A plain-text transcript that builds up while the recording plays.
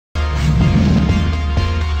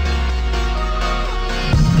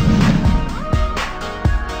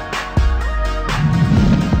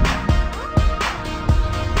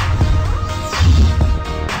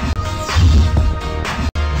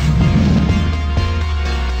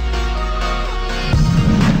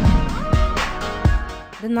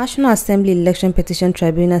National Assembly Election Petition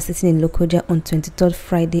Tribunal sitting in Lokoja on 23rd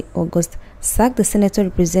Friday, August, sacked the senator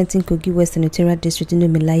representing Kogi West Senatorial District,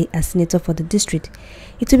 Dino as senator for the district.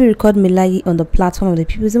 It will be recorded Milayi on the platform of the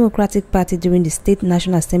People's Democratic Party during the State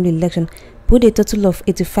National Assembly election put a total of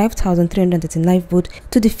 85,339 votes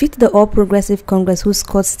to defeat the All Progressive Congress, who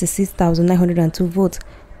scored 66,902 votes.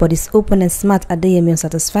 But his opponent Smart Adeyemi,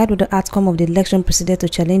 unsatisfied with the outcome of the election, proceeded to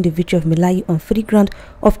challenge the victory of Milayi on three grounds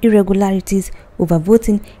of irregularities,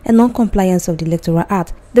 overvoting, and non-compliance of the Electoral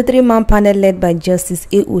Act. The three-man panel led by Justice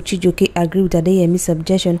A.O. Chijoke agreed with Adeyemi's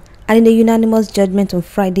objection, and in a unanimous judgment on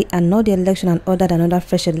Friday annulled the election and ordered another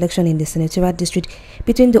fresh election in the senatorial district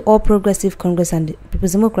between the All Progressive Congress and the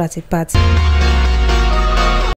People's Democratic Party.